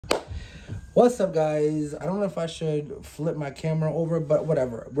What's up, guys? I don't know if I should flip my camera over, but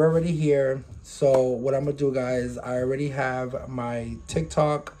whatever. We're already here. So what I'm gonna do, guys, I already have my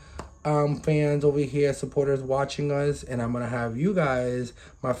TikTok fans over here, supporters watching us, and I'm gonna have you guys,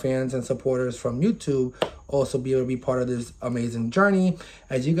 my fans and supporters from YouTube, also be able to be part of this amazing journey.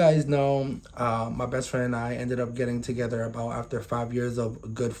 As you guys know, my best friend and I ended up getting together about after 5 years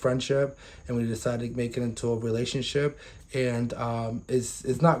of good friendship, and we decided to make it into a relationship. And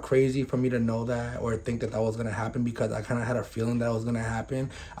it's not crazy for me to know that or think that that was gonna happen, because I kind of had a feeling that was gonna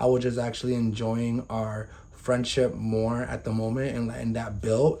happen. I was just actually enjoying our friendship more at the moment, and that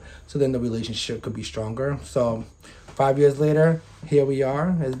built, so then the relationship could be stronger. So 5 years later, here we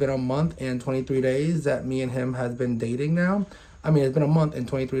are. It's been a month and 23 days that me and him has been dating now. I mean, it's been a month and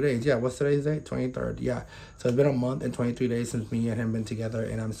 23 days. Yeah, what's today's date? 23rd. Yeah. So it's been a month and 23 days since me and him been together,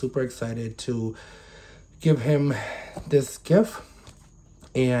 and I'm super excited to give him this gift.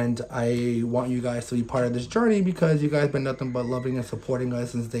 And I want you guys to be part of this journey, because you guys been nothing but loving and supporting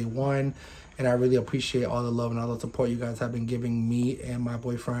us since day one. And I really appreciate all the love and all the support you guys have been giving me and my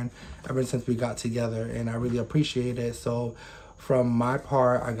boyfriend ever since we got together. And I really appreciate it. So from my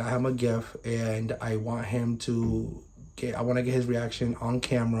part, I got him a gift, and I want him to I want to get his reaction on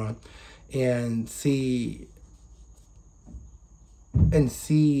camera and see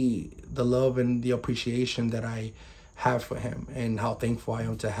the love and the appreciation that I have for him, and how thankful I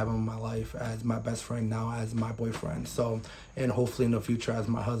am to have him in my life as my best friend, now as my boyfriend. So, and hopefully in the future as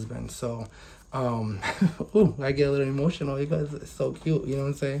my husband. So ooh, I get a little emotional because it's so cute, you know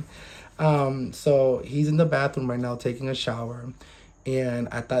what I'm saying? So he's in the bathroom right now taking a shower, and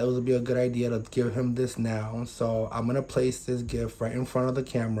I thought it would be a good idea to give him this now. So I'm gonna place this gift right in front of the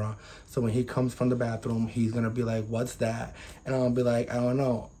camera, so when he comes from the bathroom, he's gonna be like, what's that? And I'll be like, I don't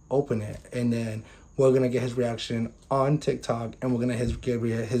know, open it. And then we're gonna get his reaction on TikTok, and we're gonna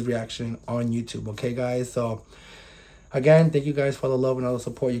get his reaction on YouTube. Okay, guys? So again, thank you guys for the love and all the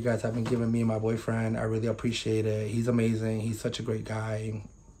support you guys have been giving me and my boyfriend. I really appreciate it. He's amazing. He's such a great guy.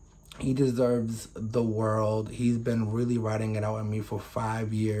 He deserves the world. He's been really riding it out with me for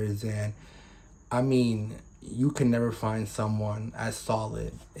 5 years, and I mean, you can never find someone as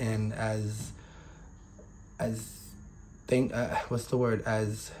solid and as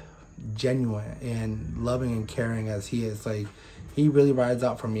genuine and loving and caring as he is. Like, he really rides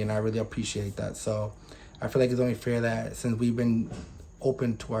out for me, and I really appreciate that. So I feel like it's only fair that since we've been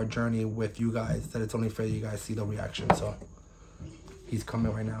open to our journey with you guys, that it's only fair you guys see the reaction. So he's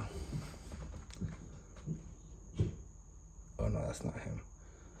coming right now. Oh no, that's not him.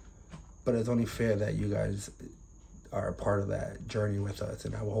 But it's only fair that you guys are a part of that journey with us,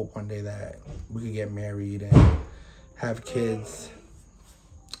 and I will hope one day that we can get married and have kids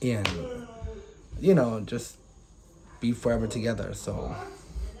and, you know, just be forever together. So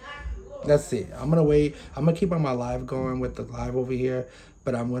let's see. I'm gonna wait. I'm gonna keep on my live going with the live over here,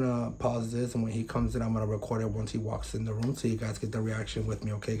 but I'm gonna pause this, and when he comes in, I'm gonna record it once he walks in the room, so you guys get the reaction with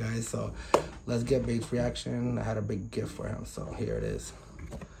me. Okay, guys? So let's get Babe's reaction. I had a big gift for him, so here it is.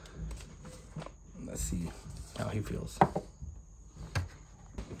 Let's see how he feels.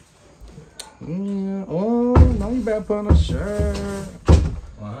 Yeah. Oh, now you better put on a shirt.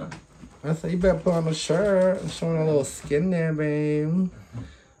 What? I said you better put on a shirt. Showing a little skin there, babe.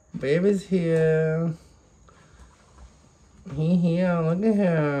 Baby's here. He here. Look at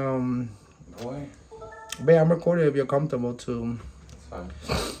him. Boy. Babe, I'm recording if you're comfortable too. It's fine.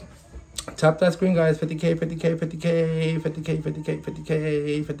 Tap that screen, guys. 50K, 50K, 50K, 50K, 50K,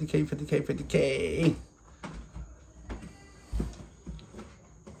 50K, 50K, 50K, 50K.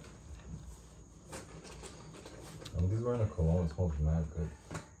 He's wearing a cologne. It smells mad good.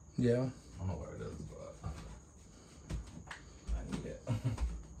 Yeah. I don't know what it is, but I need it.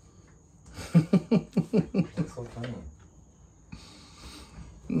 It's so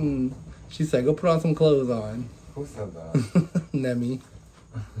tiny. She said, go put on some clothes on. Who said that? Nemi.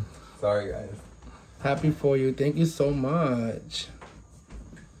 Sorry, guys. Happy for you. Thank you so much.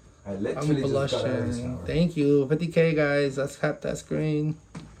 I literally I'm just got out of the blushing. shower. Thank you. 50K, guys. Let's tap that screen.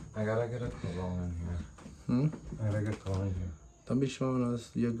 I gotta get a cologne in here. I gotta get a cologne in here. Don't be showing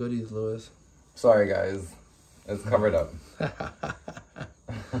us your goodies, Lewis. Sorry, guys. It's covered up.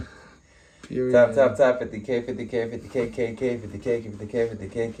 Period. Tap, tap, tap. 50K, 50K, 50K, KK, 50K, 50K,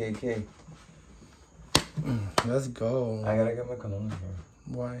 50K, KK. Let's go. I gotta get my cologne in here.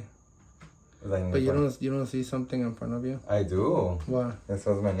 Why? But you don't see something in front of you? I do. What? It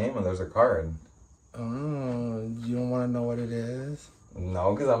says my name and there's a card. Oh, you don't want to know what it is?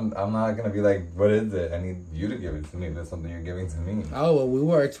 No, because I'm not gonna be like, what is it? I need you to give it to me. If it's something you're giving to me. Oh, well, we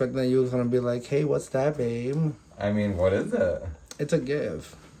were expecting that you was gonna be like, hey, what's that, babe? I mean, what is it? It's a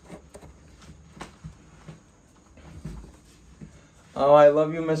gift. Oh, I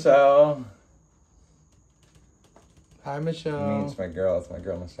love you, Michelle. Hi, Michelle. Meech, my girl. It's my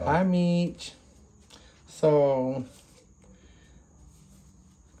girl, Michelle. Hi, Meech. So,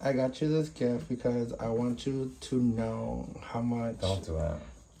 I got you this gift because I want you to know how much Don't do that.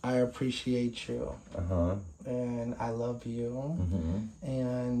 I appreciate you. Uh-huh. And I love you. Mm-hmm.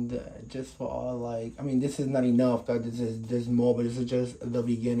 And just for all, like, I mean, this is not enough. There's more, but this is just the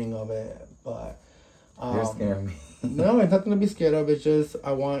beginning of it. But you're scaring me. no, it's nothing to be scared of. It's just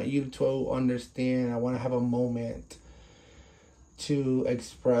I want you to understand. I want to have a moment to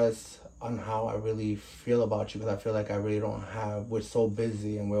express on how I really feel about you, because I feel like I really don't have. We're so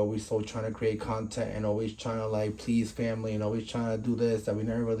busy and we're always so trying to create content and always trying to like please family and always trying to do this that we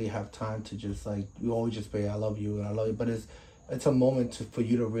never really have time to just like, we always just say I love you and I love you, but it's a moment for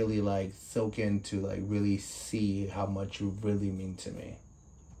you to really like soak into, like really see how much you really mean to me.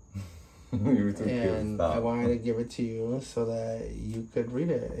 You're too And cute. I wanted to give it to you so that you could read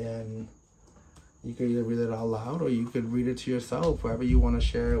it, and you could either read it out loud or you could read it to yourself, wherever you want to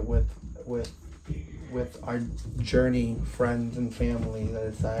share it with our journey friends and family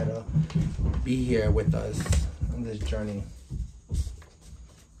that decided to be here with us on this journey.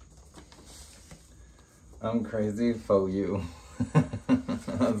 I'm crazy for you.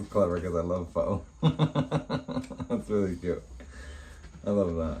 That's clever because I love pho. That's really cute. I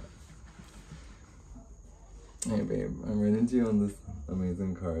love that. Hey babe, I'm writing to you on this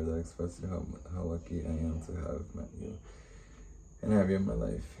amazing card that expresses how lucky I am to have met you and have you in my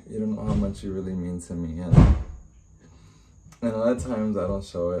life. You don't know how much you really mean to me, and a lot of times I don't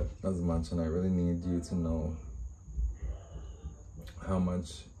show it as much, and I really need you to know how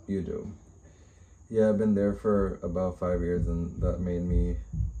much you do. Yeah, I've been there for about 5 years, and that made me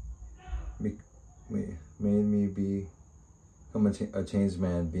become a changed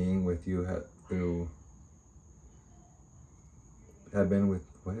man. Being with you have been with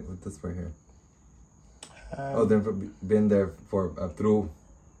what's this right here? Been there for through.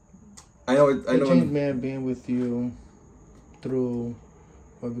 I know. I know. Changed man being with you through,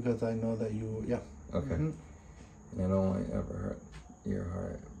 well, because I know that you. Yeah. Okay. Mm-hmm. And I don't want to ever hurt your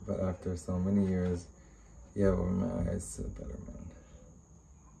heart, but after so many years, you have opened my eyes to a better man.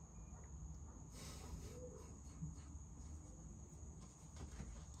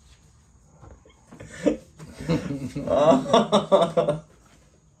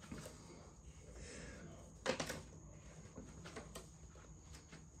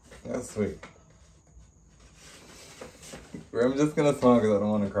 That's sweet. I'm just gonna smile because I don't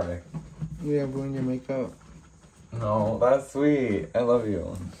want to cry. Yeah, ruin your makeup. No, that's sweet. I love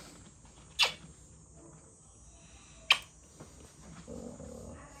you.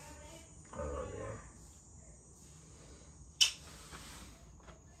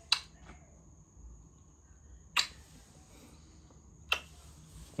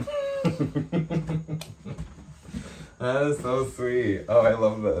 That is so sweet. Oh, I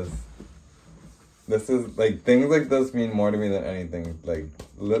love this. This is, like, things like this mean more to me than anything. Like,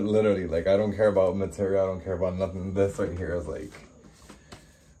 literally, like, I don't care about material. I don't care about nothing. This right here is, like,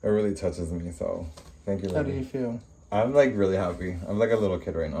 it really touches me. So, thank you, lady. How do you feel? I'm, like, really happy. I'm like a little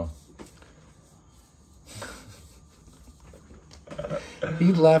kid right now.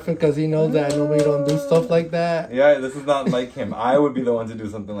 He's laughing because he knows that I normally don't do stuff like that. Yeah, this is not like him. I would be the one to do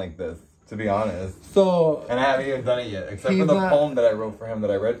something like this, to be honest. So, and I haven't even done it yet, except for the poem that I wrote for him,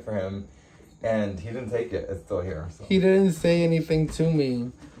 that I read for him, and he didn't take it. It's still here. So. He didn't say anything to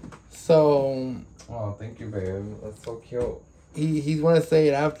me. So. Oh, thank you, babe. That's so cute. He's gonna say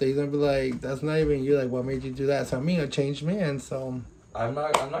it after. He's gonna be like, "That's not even you. Like, what made you do that?" So I mean, a changed man. So. I'm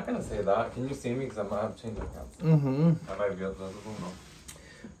not gonna say that. Can you see me? Because I might have changed my pants. Mm-hmm. I might be visible. No.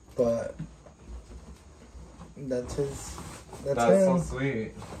 But that's his. That's so him.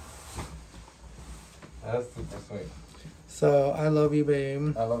 sweet. That's super sweet. So I love you,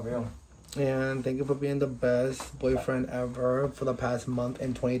 babe. I love you. And thank you for being the best boyfriend ever for the past month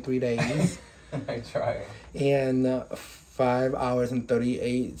and 23 days. I try. And 5 hours and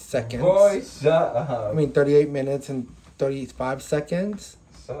 38 seconds. Boy, shut up. I mean, 38 minutes and 35 seconds.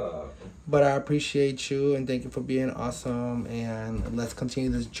 Shut up. But I appreciate you and thank you for being awesome. And let's continue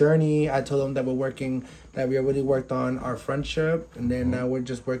this journey. I told them that we already worked on our friendship. And then now we're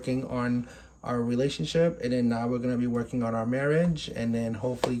just working on our relationship. And then now we're going to be working on our marriage. And then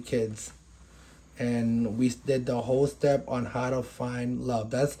hopefully kids. And we did the whole step on how to find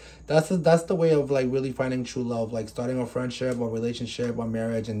love. That's the way of like really finding true love. Like starting a friendship or relationship or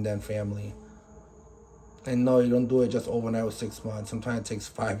marriage and then family. And no, you don't do it just overnight with 6 months. Sometimes it takes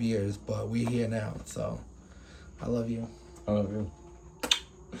 5 years, but we're here now. So, I love you. I love you.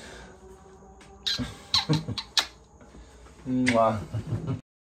 Mwah.